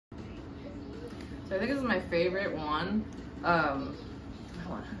So I think this is my favorite one. Hold on,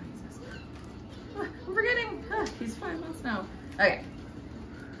 how do I use this? I'm forgetting. He's 5 months now. Okay.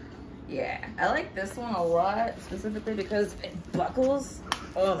 Yeah, I like this one a lot, specifically because it buckles.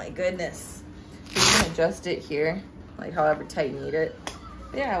 Oh my goodness. You can adjust it here, like however tight you need it.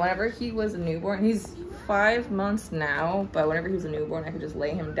 Yeah, whenever he was a newborn, he's 5 months now, but whenever he was a newborn, I could just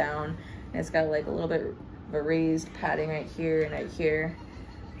lay him down. And it's got like a little bit of a raised padding right here and right here.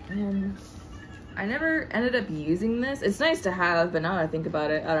 And I never ended up using this. It's nice to have, but now that I think about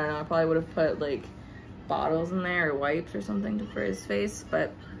it, I don't know, I probably would have put like bottles in there or wipes or something for his face,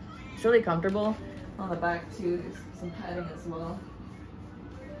 but it's really comfortable. On the back too, there's some padding as well.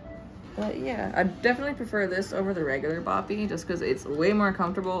 But yeah, I definitely prefer this over the regular boppy just because it's way more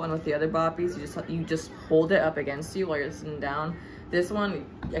comfortable, and with the other boppies, you just hold it up against you while you're sitting down. This one,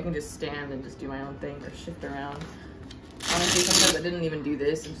 I can just stand and just do my own thing or shift around. Honestly, sometimes I didn't even do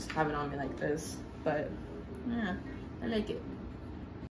this and just have it on me like this, but yeah, I like it.